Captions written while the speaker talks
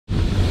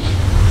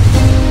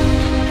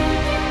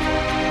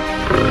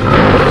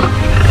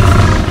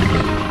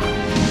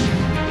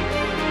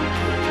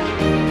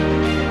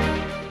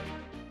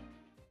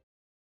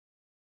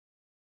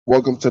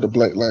Welcome to the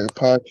Black Lion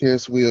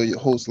Podcast. We are your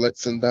host,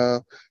 Lex and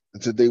Dom,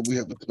 and today we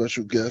have a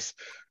special guest.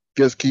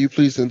 Guest, can you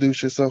please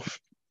introduce yourself?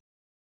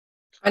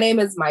 My name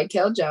is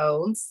Mickell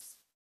Jones.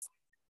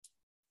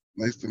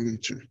 Nice to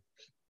meet you.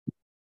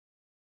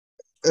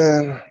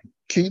 And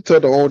can you tell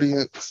the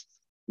audience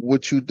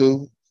what you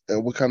do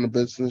and what kind of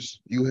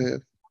business you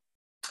have?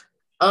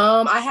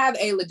 I have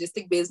a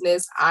logistic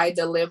business. I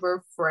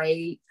deliver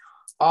freight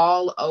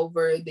all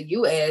over the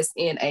U.S.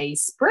 in a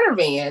Sprinter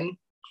van.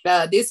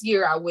 This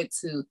year I went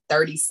to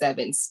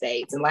 37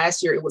 states, and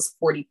last year it was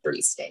 43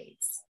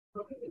 states.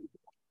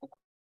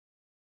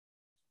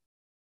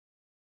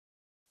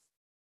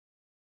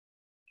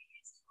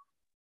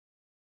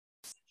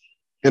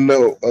 And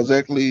no,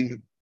 exactly.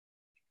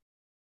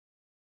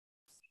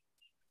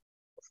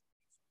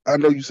 I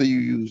know you say you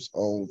use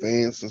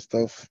vans and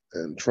stuff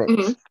and Mhm.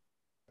 trucks,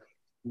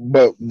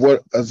 but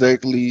what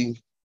exactly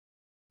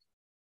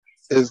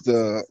is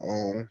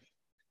the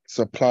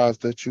supplies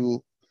that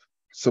you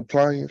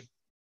supplying?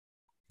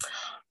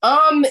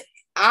 Um,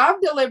 I've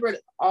delivered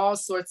all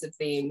sorts of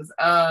things.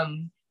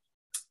 The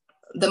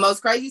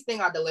most craziest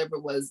thing I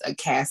delivered was a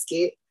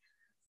casket.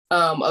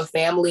 A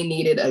family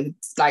needed a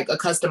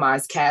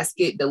customized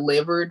casket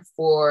delivered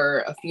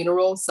for a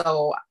funeral.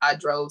 So I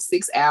drove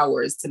 6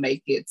 hours to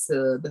make it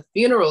to the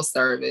funeral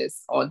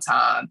service on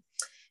time.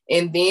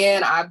 And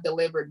then I've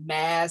delivered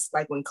masks,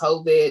 like when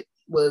COVID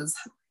was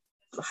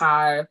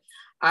high.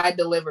 I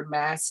delivered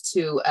masks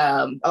to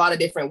a lot of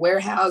different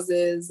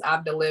warehouses.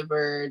 I've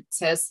delivered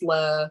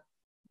Tesla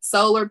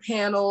solar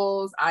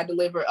panels. I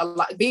deliver a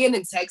lot. Being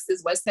in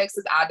Texas, West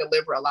Texas, I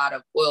deliver a lot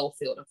of oil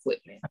field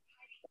equipment.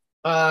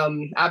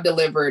 I've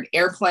delivered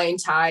airplane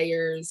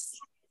tires,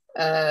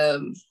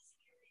 um,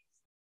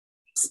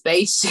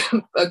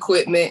 spaceship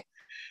equipment.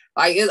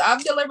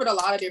 I've delivered a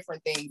lot of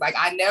different things. Like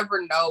I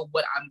never know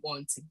what I'm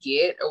going to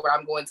get or what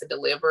I'm going to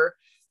deliver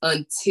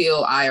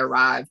until I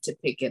arrive to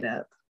pick it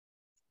up.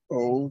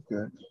 Oh,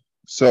 okay.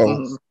 So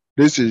Mhm.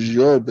 this is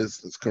your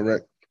business,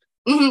 correct?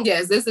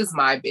 Yes, this is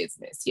my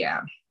business.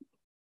 Yeah.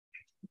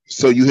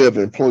 So you have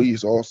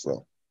employees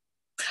also.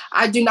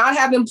 I do not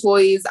have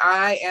employees.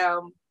 I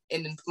am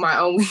in my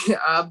own,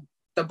 I'm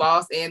the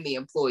boss and the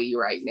employee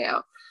right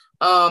now.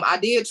 I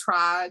did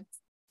try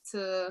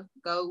to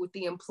go with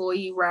the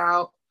employee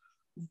route,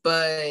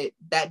 but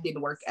that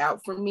didn't work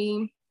out for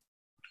me.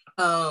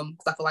 'Cause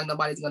I feel like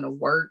nobody's gonna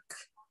work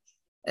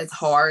as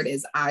hard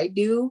as I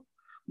do.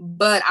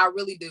 But I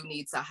really do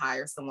need to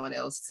hire someone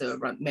else to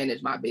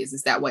manage my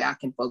business. That way I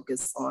can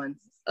focus on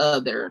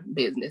other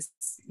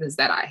businesses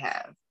that I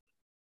have.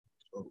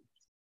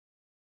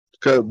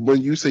 Because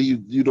when you say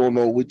you don't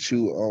know what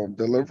you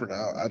deliver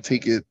now, I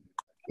take it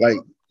like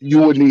you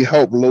would need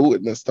help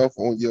loading the stuff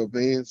on your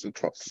vans and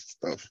trucks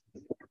and stuff.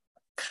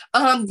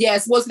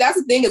 Yes. Well, so that's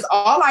the thing is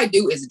all I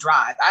do is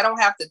drive. I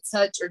don't have to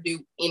touch or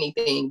do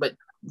anything but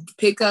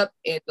pick up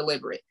and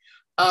deliver it.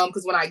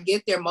 Because when I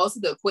get there, most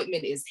of the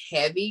equipment is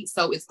heavy,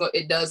 so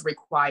it does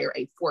require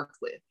a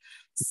forklift.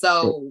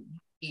 So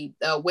the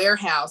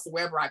warehouse,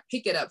 wherever I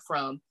pick it up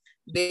from,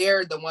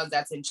 they're the ones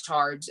that's in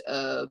charge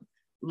of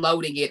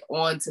loading it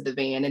onto the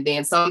van. And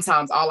then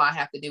sometimes all I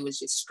have to do is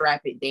just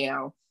strap it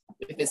down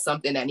if it's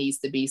something that needs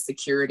to be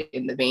secured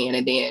in the van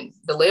and then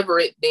deliver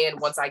it. Then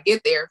once I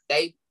get there,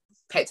 they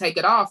take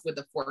it off with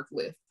the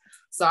forklift.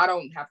 So I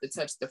don't have to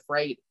touch the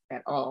freight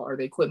at all or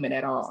the equipment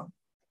at all.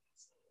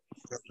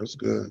 That's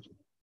good.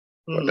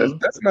 Well, that's Mm-hmm.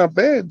 that's not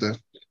bad then.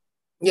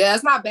 Yeah,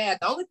 it's not bad.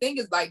 The only thing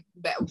is like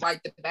the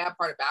bad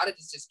part about it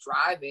is just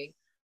driving.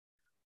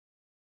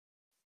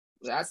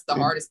 That's the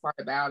hardest part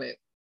about it.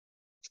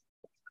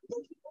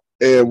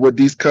 And with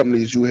these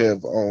companies, you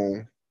have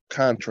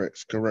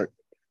contracts, correct?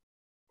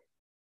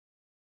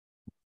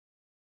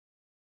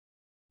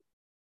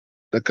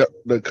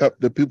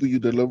 The people you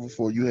deliver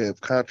for, you have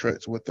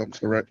contracts with them,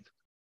 correct?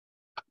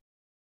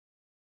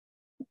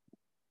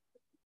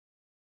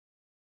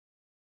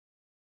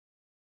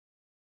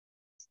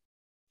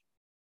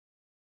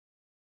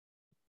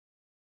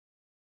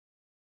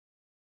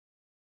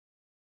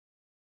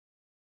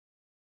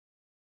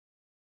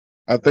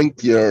 I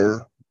think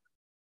your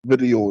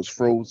video is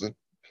frozen.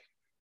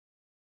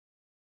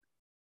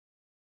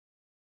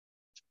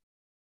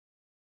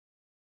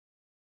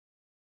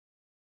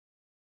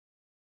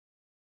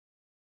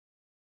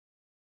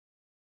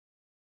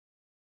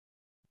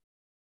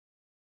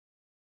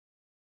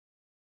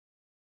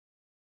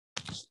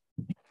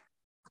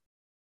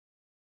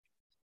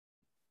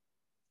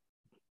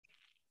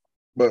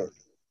 But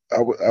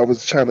I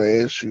was trying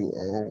to ask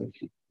you,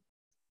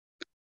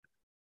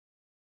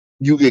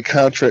 you get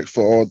contracts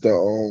for all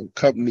the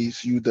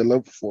companies you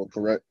deliver for,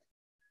 correct?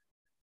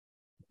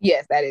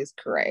 Yes, that is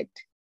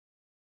correct.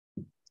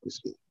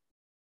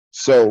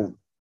 So,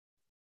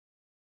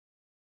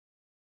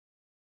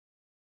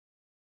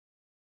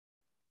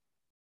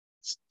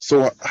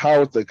 so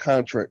how is the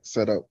contract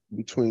set up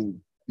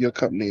between your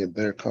company and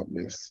their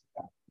companies?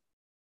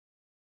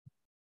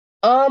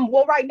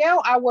 Well, right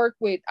now I work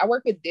with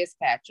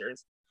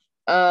dispatchers.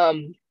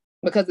 Um,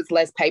 because it's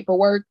less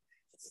paperwork.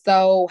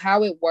 So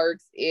how it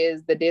works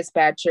is the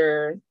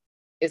dispatcher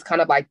is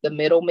kind of like the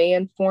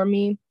middleman for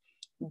me.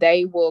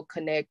 They will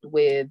connect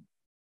with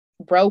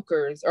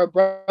brokers, or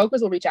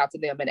brokers will reach out to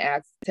them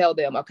and tell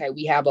them, okay,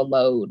 we have a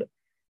load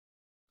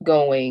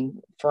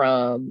going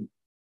from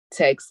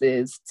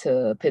Texas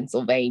to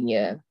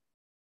Pennsylvania.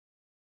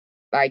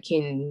 Like,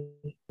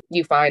 could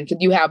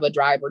you have a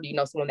driver? Do you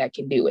know someone that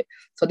can do it?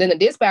 So then the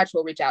dispatcher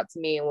will reach out to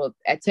me and will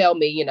tell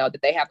me,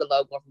 that they have the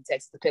load going from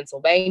Texas to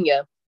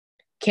Pennsylvania.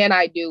 Can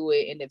I do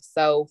it? And if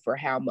so, for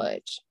how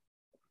much?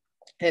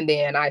 And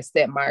then I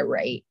set my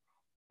rate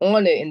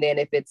on it. And then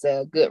if it's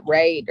a good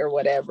rate or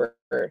whatever,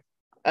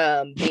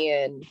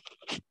 then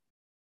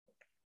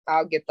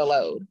I'll get the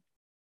load.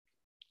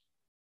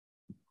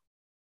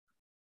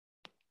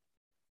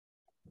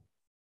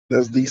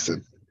 That's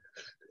decent.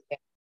 Yeah.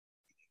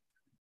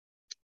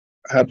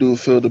 How do it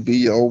feel to be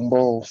your own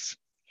boss?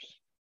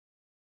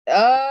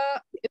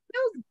 It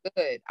feels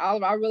good.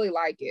 I really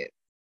like it.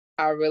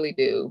 I really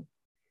do.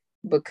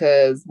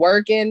 Because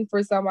working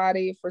for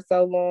somebody for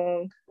so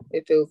long,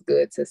 it feels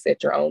good to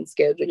set your own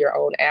schedule, your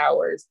own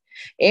hours.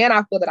 And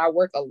I feel that I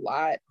work a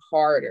lot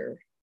harder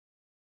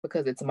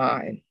because it's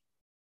mine.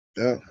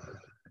 Yeah.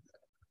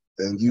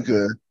 And you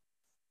could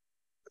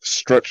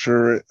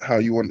structure it how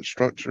you want to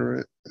structure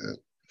it.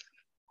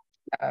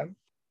 Yeah.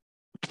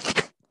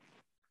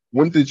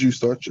 When did you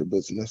start your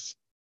business?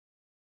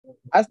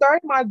 I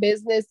started my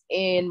business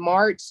in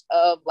March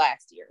of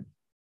last year,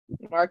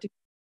 March of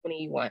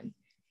 2021.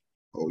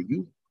 Oh,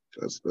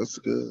 that's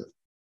good.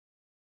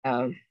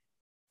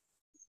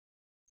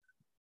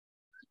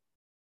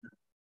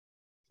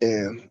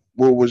 And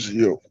what was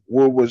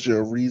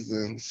your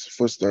reasons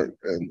for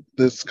starting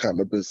this kind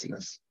of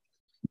business?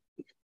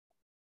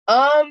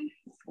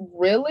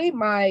 Really,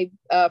 my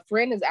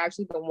friend is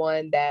actually the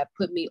one that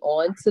put me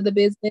on to the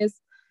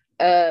business.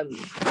 My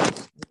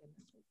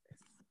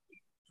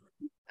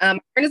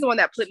friend is the one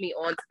that put me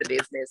on to the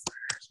business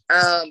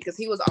because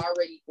he was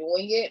already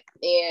doing it.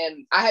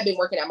 And I had been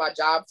working at my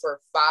job for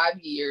 5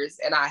 years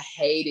and I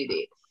hated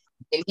it.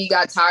 And he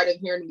got tired of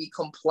hearing me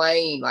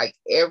complain. Like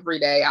every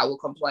day I would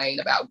complain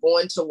about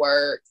going to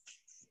work.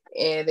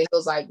 And then he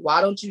was like,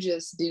 why don't you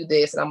just do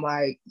this? And I'm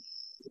like,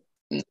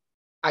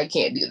 I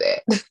can't do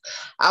that.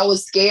 I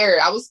was scared.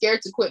 I was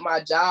scared to quit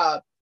my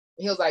job.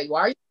 And he was like, why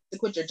are you to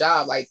quit your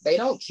job? Like, they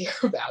don't care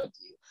about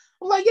you.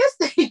 I'm like, yes,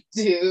 they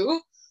do.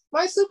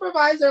 My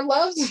supervisor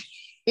loves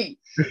me.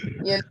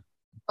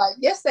 Like,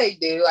 yes, they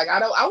do. Like,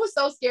 I was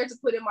so scared to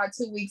put in my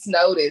 2 weeks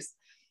notice.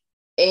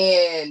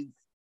 And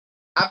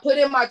I put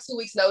in my 2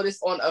 weeks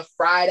notice on a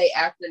Friday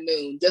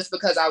afternoon just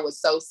because I was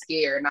so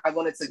scared and I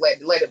wanted to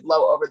let it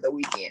blow over the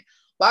weekend.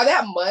 By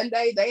that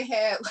Monday, they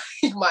had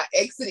like my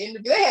exit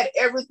interview. They had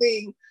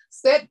everything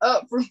set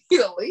up for me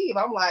to leave.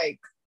 I'm like,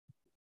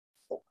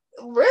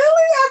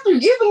 really? After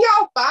giving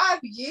y'all 5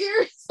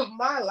 years of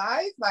my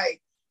life?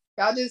 Like,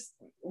 y'all just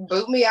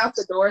boot me out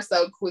the door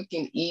so quick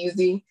and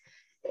easy.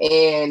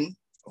 And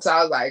so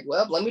I was like,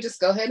 well, let me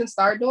just go ahead and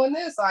start doing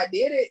this. So I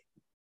did it.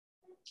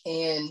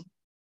 And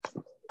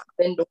I've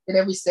been doing it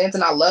ever since.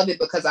 And I love it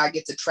because I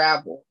get to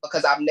travel.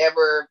 Because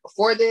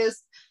before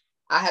this,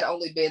 I had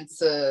only been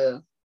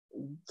to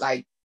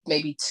like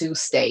maybe 2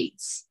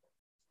 states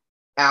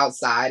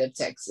outside of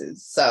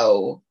Texas.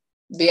 So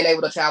being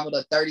able to travel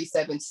to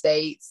 37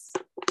 states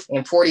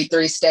and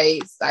 43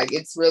 states, like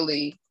it's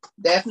really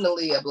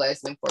definitely a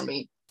blessing for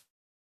me.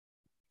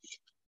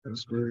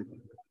 That's great.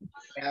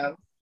 Yeah.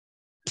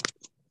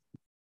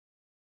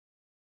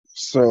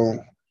 So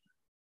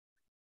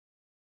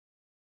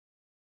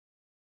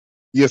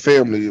your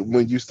family,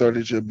 when you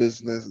started your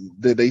business,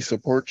 did they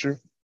support you?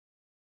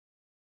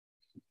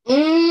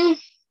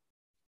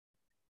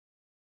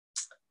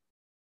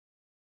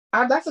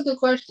 That's a good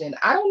question.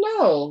 I don't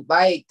know.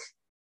 Like,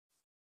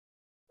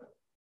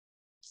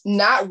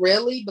 not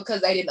really,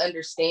 because they didn't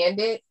understand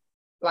it.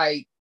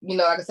 Like,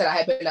 like I said, I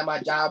had been at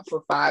my job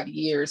for 5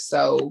 years.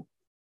 So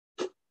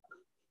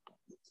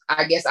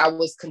I guess I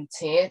was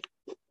content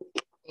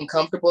and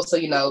comfortable. So,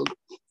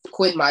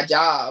 quitting my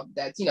job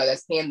that's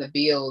paying the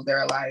bills.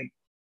 They're like,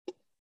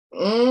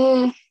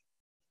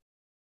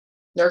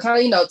 they're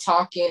kind of,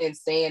 talking and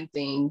saying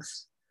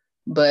things,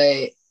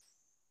 but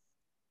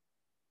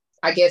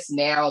I guess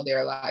now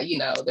they're like,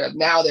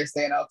 they're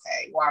saying,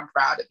 okay, well, I'm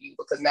proud of you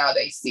because now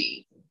they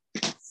see.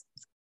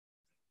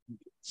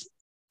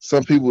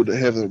 Some people that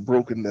haven't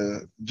broken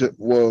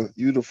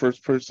you're the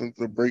first person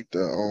to break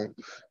the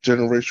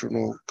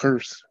generational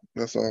curse.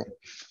 That's all.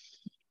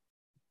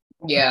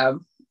 Yeah,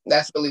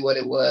 that's really what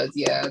it was.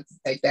 Yeah, to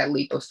take that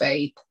leap of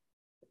faith.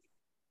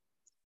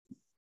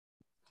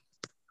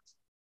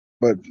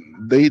 But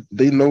they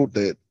know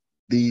that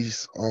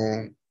these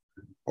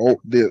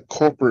the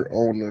corporate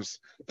owners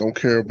don't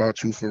care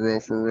about you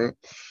for real.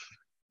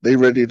 They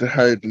ready to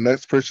hire the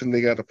next person.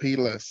 They got to pay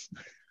less.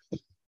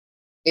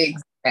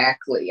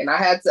 Exactly. And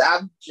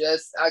I'm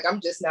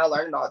just now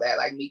learning all that.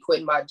 Like me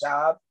quitting my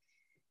job,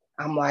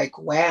 I'm like,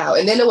 wow.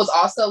 And then it was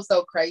also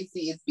so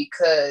crazy is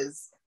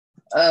because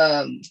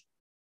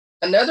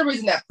another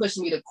reason that pushed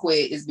me to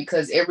quit is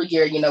because every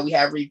year, we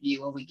have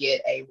review and we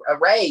get a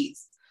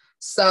raise.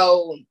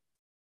 So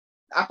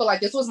I feel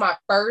like this was my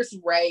first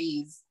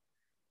raise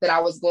that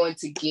I was going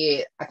to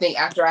get. I think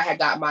after I had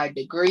got my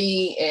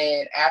degree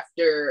and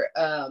after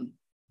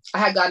I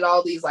had gotten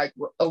all these like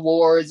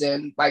awards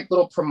and like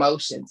little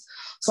promotions.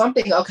 So I'm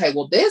thinking, okay,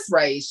 well, this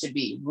raise should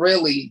be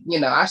really,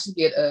 I should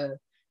get a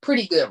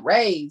pretty good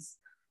raise.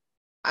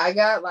 I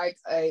got like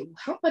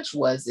how much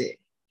was it?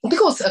 I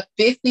think it was a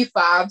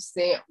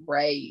 55-cent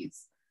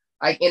raise,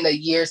 like in a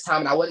year's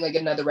time. And I wasn't gonna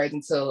get another raise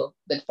until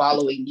the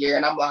following year.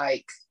 And I'm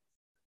like,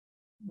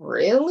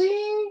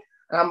 really?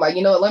 And I'm like,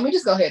 you know what? Let me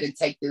just go ahead and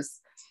take this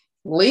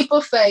leap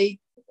of faith.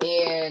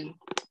 And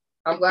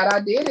I'm glad I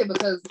did it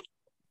because,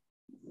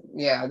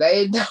 yeah,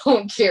 they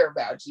don't care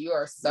about you. You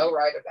are so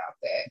right about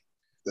that.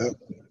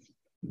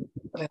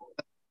 Yep.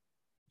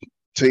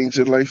 Change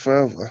your life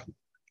forever.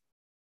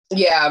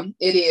 Yeah,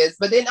 it is.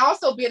 But then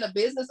also being a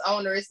business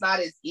owner, it's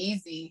not as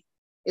easy.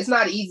 It's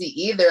not easy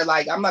either.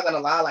 Like, I'm not going to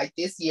lie. Like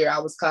this year, I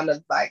was kind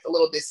of like a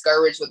little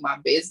discouraged with my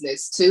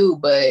business too,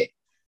 but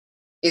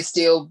it's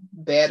still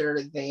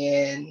better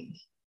than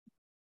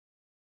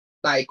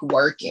like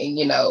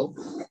working,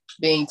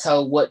 being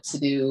told what to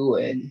do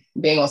and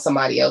being on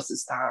somebody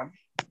else's time.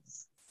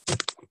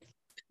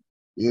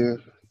 Yeah,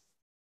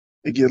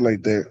 it get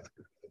like that.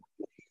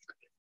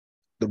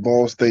 The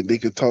boss think they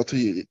can talk to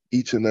you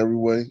each and every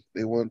way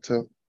they want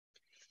to.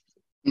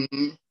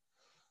 Mm-hmm.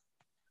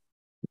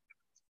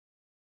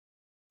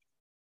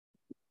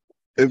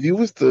 If you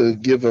was to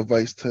give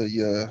advice to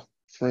your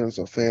friends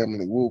or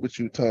family, what would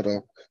you tell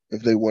them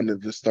if they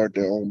wanted to start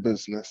their own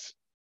business?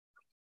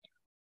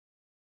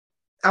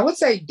 I would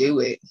say do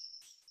it.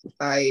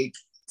 Like,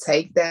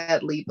 take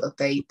that leap of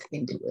faith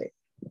and do it.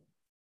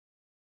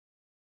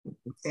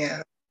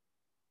 Yeah.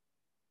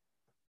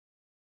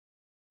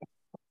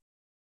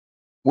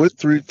 What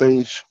 3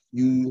 things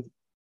you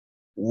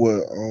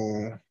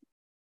would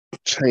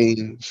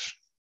change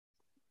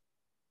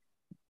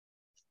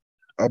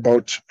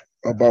about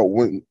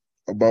when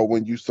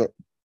you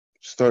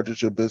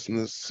started your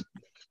business,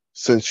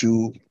 since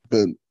you've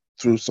been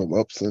through some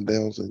ups and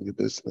downs in your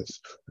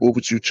business? What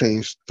would you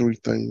change? 3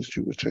 things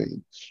you would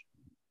change?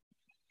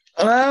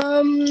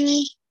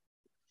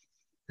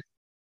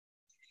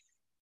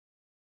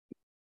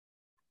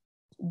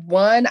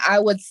 One, I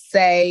would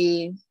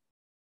say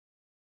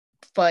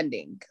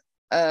funding,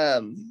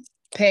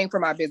 paying for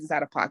my business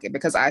out of pocket,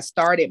 because I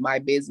started my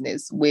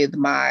business with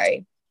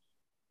my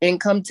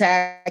income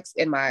tax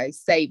and my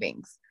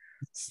savings.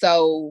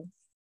 So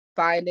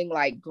finding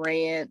like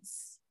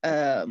grants,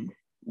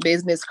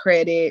 business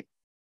credit,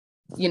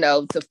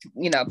 to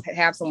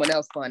have someone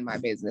else fund my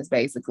business,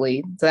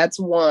 basically. So that's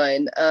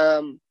one.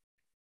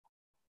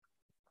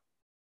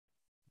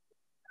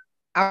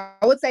 I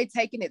would say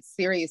taking it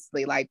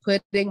seriously, like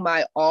putting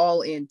my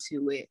all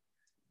into it,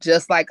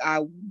 just like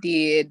I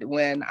did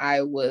when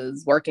I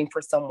was working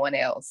for someone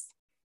else.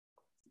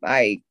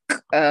 Like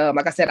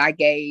I said, I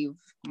gave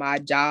my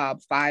job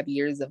 5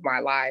 years of my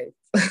life.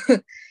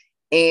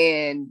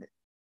 And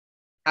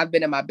I've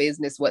been in my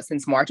business,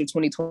 since March of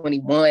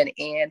 2021.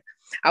 And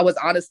I was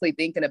honestly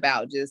thinking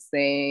about just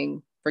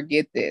saying,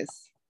 forget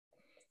this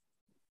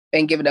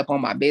and giving up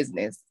on my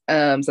business.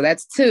 So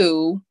that's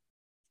 2.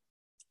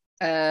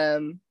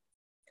 The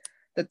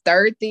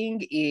third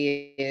thing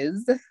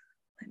is, let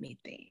me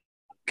think.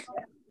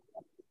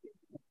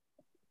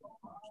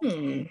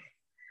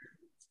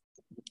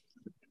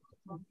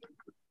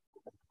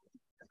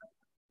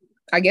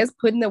 I guess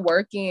putting the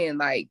work in,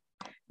 like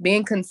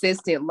being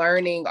consistent,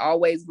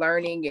 always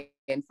learning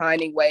and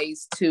finding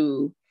ways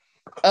to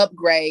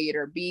upgrade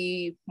or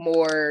be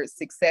more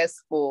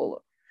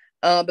successful.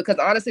 Because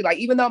honestly, like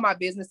even though my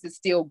business is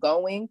still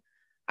going,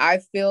 I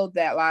feel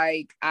that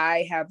like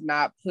I have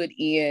not put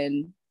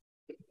in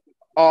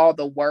all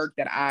the work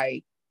that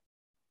I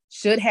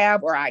should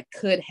have or I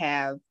could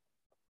have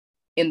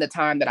in the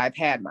time that I've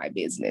had my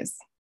business.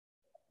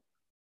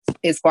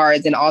 As far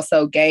as, and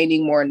also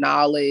gaining more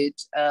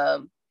knowledge,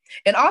 and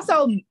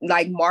also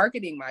like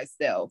marketing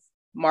myself.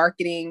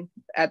 Marketing,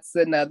 that's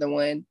another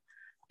one,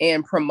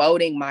 and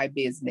promoting my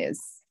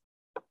business.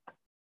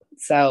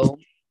 So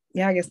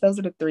yeah, I guess those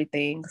are the 3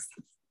 things.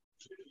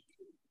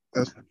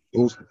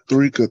 Those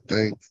 3 good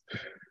things.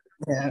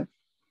 Yeah.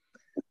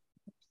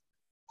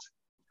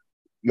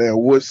 Now,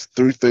 what's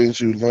 3 things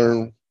you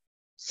learned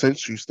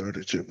since you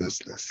started your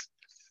business?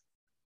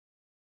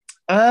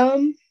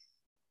 I've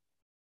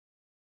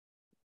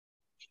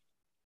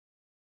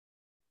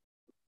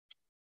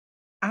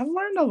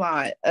learned a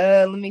lot.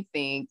 Let me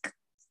think.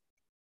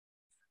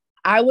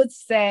 I would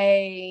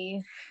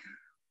say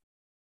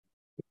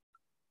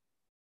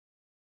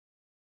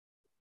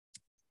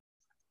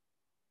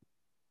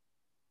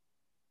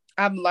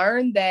I've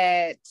learned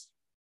that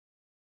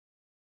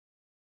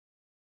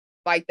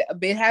like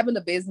having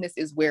a business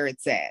is where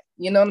it's at.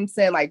 You know what I'm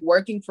saying? Like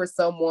working for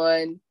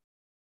someone,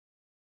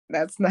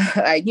 that's not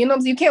like,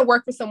 you can't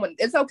work for someone.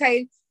 It's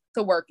okay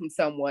to work from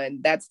someone.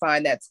 That's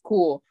fine. That's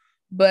cool.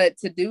 But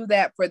to do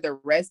that for the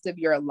rest of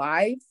your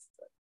life,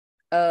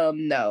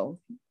 no,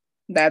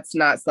 that's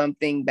not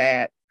something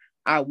that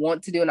I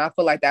want to do. And I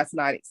feel like that's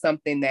not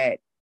something that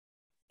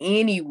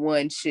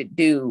anyone should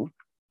do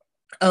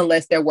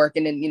unless they're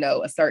working in,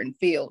 a certain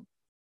field.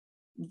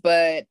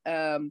 But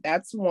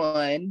that's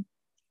one.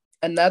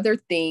 Another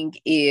thing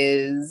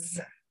is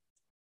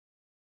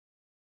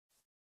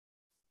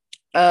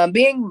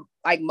being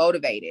like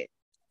motivated,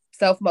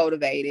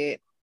 self-motivated,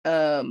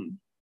 and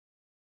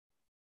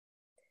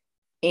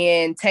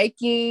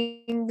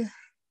taking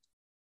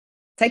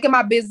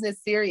my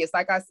business serious.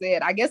 Like I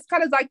said, I guess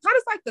kind of like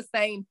the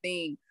same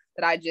thing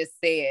that I just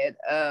said.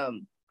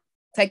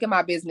 Taking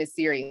my business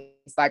serious.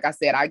 Like I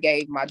said, I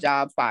gave my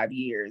job 5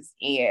 years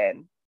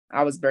and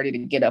I was ready to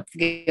give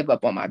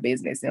up on my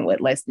business in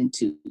less than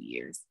 2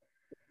 years.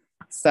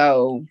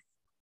 So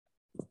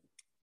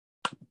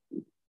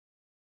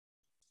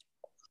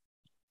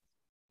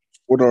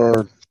what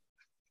are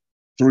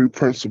three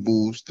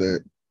principles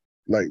that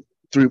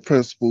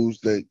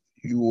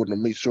you want to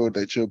make sure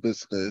that your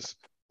business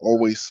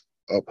always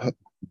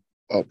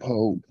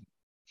uphold?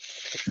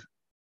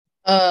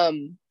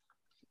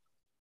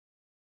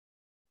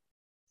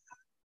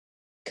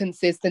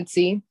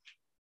 Consistency.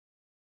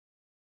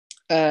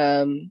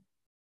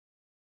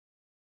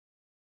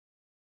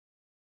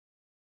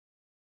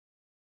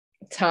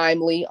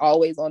 Timely,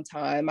 always on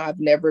time. I've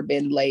never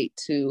been late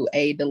to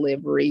a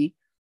delivery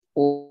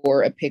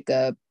or a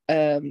pickup.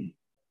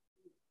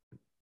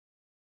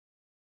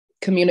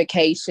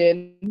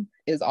 Communication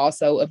is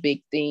also a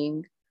big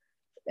thing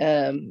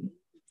in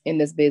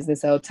this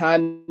business. So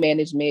time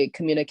management,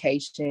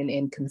 communication,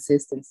 and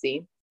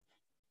consistency.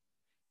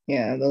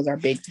 Yeah, those are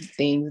big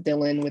things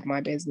dealing with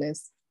my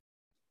business.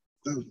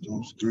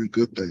 Those three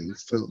good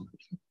things. So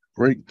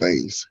great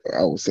things,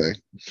 I would say.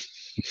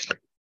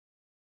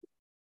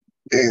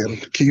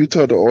 And can you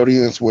tell the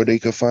audience where they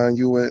can find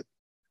you at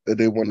if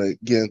they want to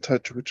get in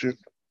touch with you?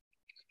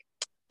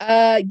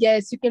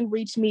 Yes, you can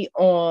reach me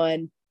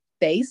on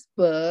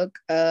Facebook.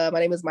 My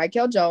name is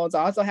Mickell Jones.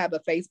 I also have a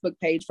Facebook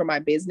page for my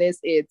business.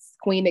 It's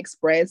Queen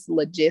Express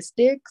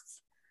Logistics.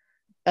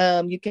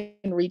 You can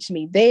reach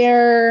me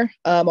there.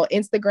 On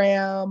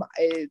Instagram,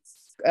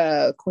 it's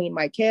Queen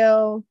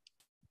Mickell,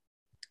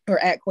 or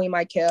at Queen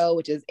Mickell,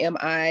 which is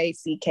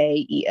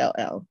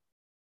Mickell.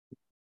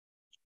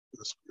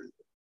 That's great.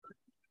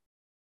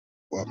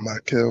 Well,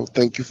 Mickell,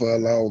 thank you for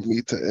allowing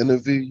me to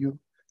interview you.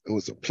 It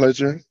was a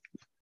pleasure.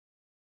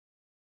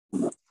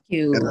 Thank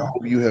you. And I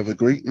hope you have a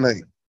great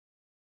night.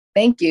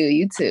 Thank you.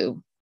 You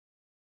too.